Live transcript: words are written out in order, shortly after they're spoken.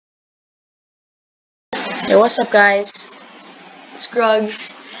Hey, what's up guys? It's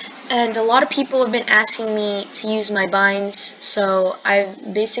Grugs, and a lot of people have been asking me to use my binds, so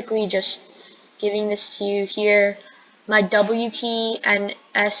I'm basically just giving this to you here. My W key and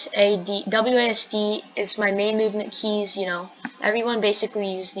WASD is my main movement keys. You know, everyone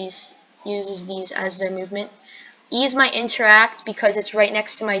basically uses these as their movement. E is my interact because it's right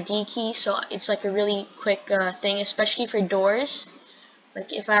next to my D key, so it's like a really quick thing, especially for doors.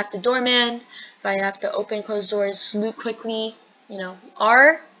 Like if I have to doorman, if I have to open close doors, loot quickly, you know.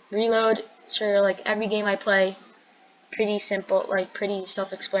 R, reload, sure, like every game I play, pretty simple, like pretty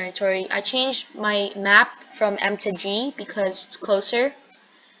self-explanatory. I changed my map from M to G because it's closer.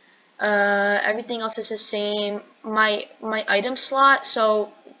 Everything else is the same. My item slot,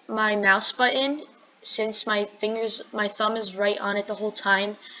 so my mouse button, since my thumb is right on it the whole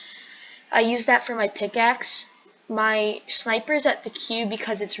time, I use that for my pickaxe. My sniper's at the Q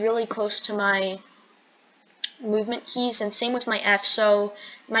because it's really close to my movement keys, and same with my F. So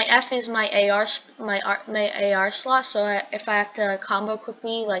my F is my AR slot. So if I have to combo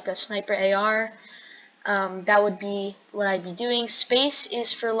quickly like a sniper AR, that would be what I'd be doing. Space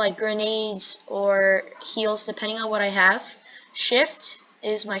is for like grenades or heals depending on what I have. Shift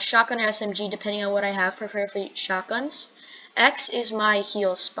is my shotgun or SMG depending on what I have, preferably shotguns. X is my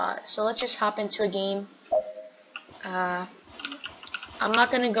heal spot. So let's just hop into a game. I'm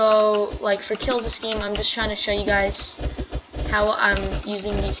not gonna go like for kills this game. I'm just trying to show you guys how I'm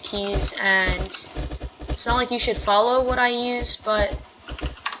using these keys, and it's not like you should follow what I use, but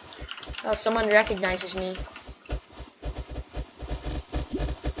someone recognizes me.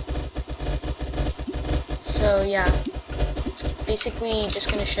 So yeah, basically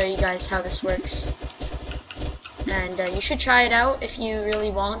just gonna show you guys how this works. And you should try it out if you really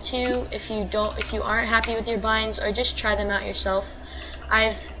want to. If you aren't happy with your binds, or just try them out yourself.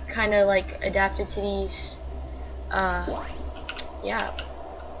 I've kind of like adapted to these. Yeah.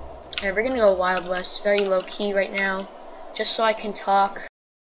 Alright, we're gonna go Wild West, very low key right now, just so I can talk.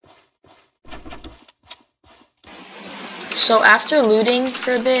 So after looting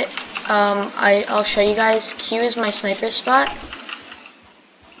for a bit, I'll show you guys. Q is my sniper spot.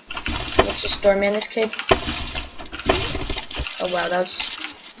 Let's just doorman this kid. Oh wow, that was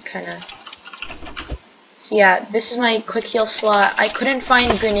kinda... So yeah, this is my quick heal slot. I couldn't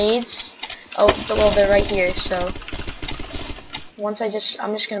find grenades. Oh, well, they're right here, so... I'm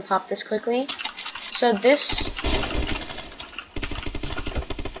just gonna pop this quickly. So this...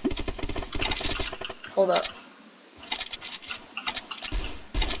 Hold up.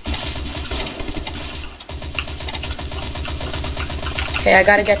 Okay, I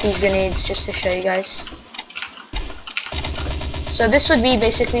gotta get these grenades just to show you guys. So this would be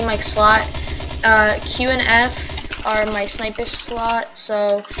basically my slot. Q and F are my sniper slot,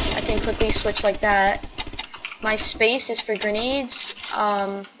 so I can quickly switch like that. My space is for grenades.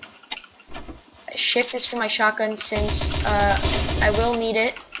 Shift is for my shotgun, since I will need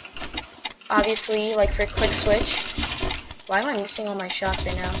it, obviously, like for quick switch. Why am I missing all my shots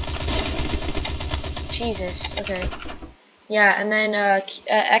right now? Jesus, okay. Yeah, and then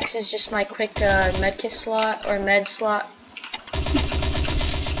X is just my quick medkit slot, or med slot.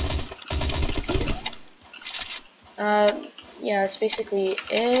 Yeah, that's basically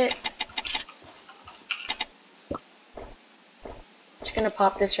it. Just gonna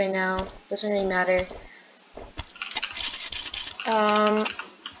pop this right now. Doesn't really matter.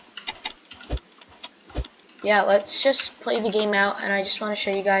 Yeah, let's just play the game out, and I just want to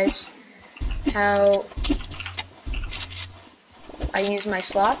show you guys how I use my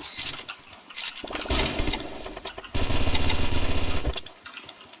slots.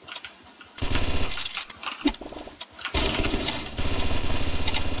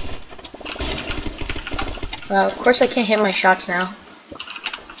 Of course I can't hit my shots now.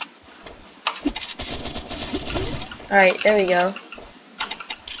 Alright, there we go.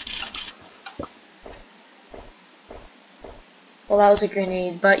 Well, that was a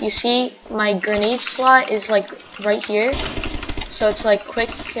grenade, but you see my grenade slot is like right here. So it's like quick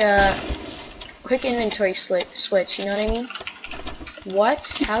inventory switch, you know what I mean?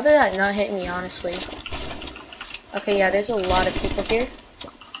 What? How did that not hit me, honestly? Okay, yeah, there's a lot of people here.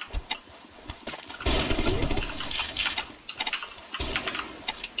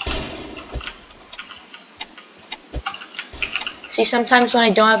 See, sometimes when I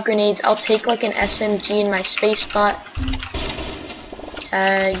don't have grenades, I'll take like an SMG in my space spot.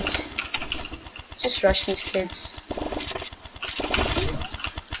 Tagged. Just rush these kids.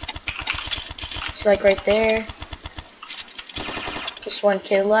 It's like right there. Just one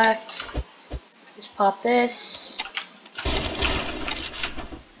kid left. Just pop this.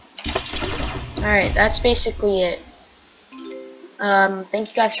 Alright, that's basically it. Thank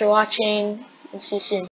you guys for watching, and see you soon.